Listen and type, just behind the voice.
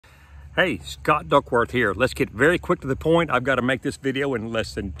Hey, Scott Duckworth here. Let's get very quick to the point. I've got to make this video in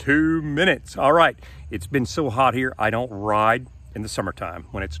less than 2 minutes. All right, it's been so hot here, I don't ride in the summertime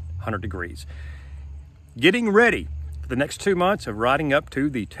when it's 100 degrees. Getting ready for the next 2 months of riding up to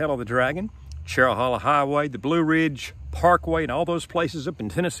the Tail of the Dragon, Cherohala Highway, the Blue Ridge Parkway, and all those places up in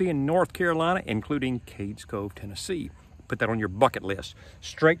Tennessee and North Carolina, including Cades Cove, Tennessee. Put that on your bucket list.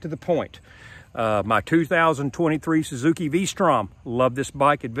 Straight to the point. My 2023 Suzuki V-Strom. Love this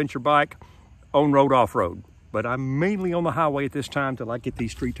bike, adventure bike, on-road, off-road. But I'm mainly on the highway at this time till I get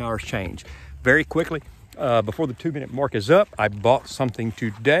these 3 tires changed. Very quickly, before the 2-minute mark is up, I bought something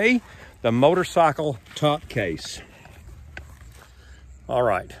today, the motorcycle top case. All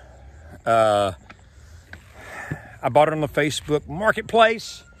right. I bought it on the Facebook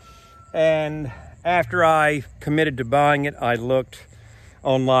Marketplace, and after I committed to buying it, I looked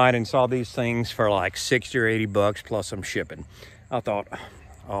online and saw these things for like 60 or 80 bucks plus some shipping. I thought,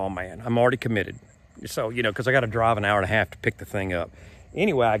 oh man, I'm already committed. So, you know, because I got to drive an hour and a half to pick the thing up.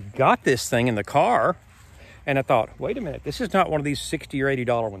 Anyway, I got this thing in the car and I thought, wait a minute, this is not one of these $60 or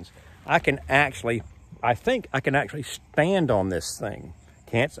 $80 ones. I think I can actually stand on this thing.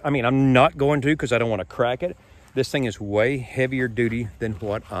 I'm not going to because I don't want to crack it. This thing is way heavier duty than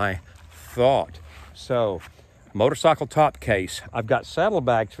what I thought. So, motorcycle top case. I've got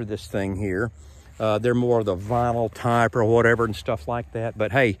saddlebags for this thing here. They're more of the vinyl type or whatever and stuff like that.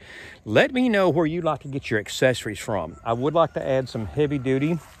 But hey, let me know where you like to get your accessories from. I would like to add some heavy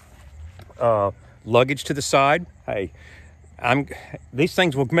duty luggage to the side. Hey, these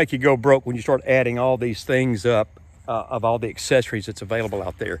things will make you go broke when you start adding all these things up of all the accessories that's available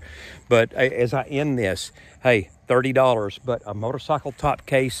out there. But as I end this, hey, $30, but a motorcycle top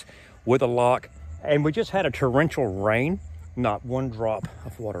case with a lock. And we just had a torrential rain. Not one drop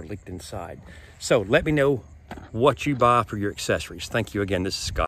of water leaked inside. So let me know what you buy for your accessories. Thank you again. This is Scott.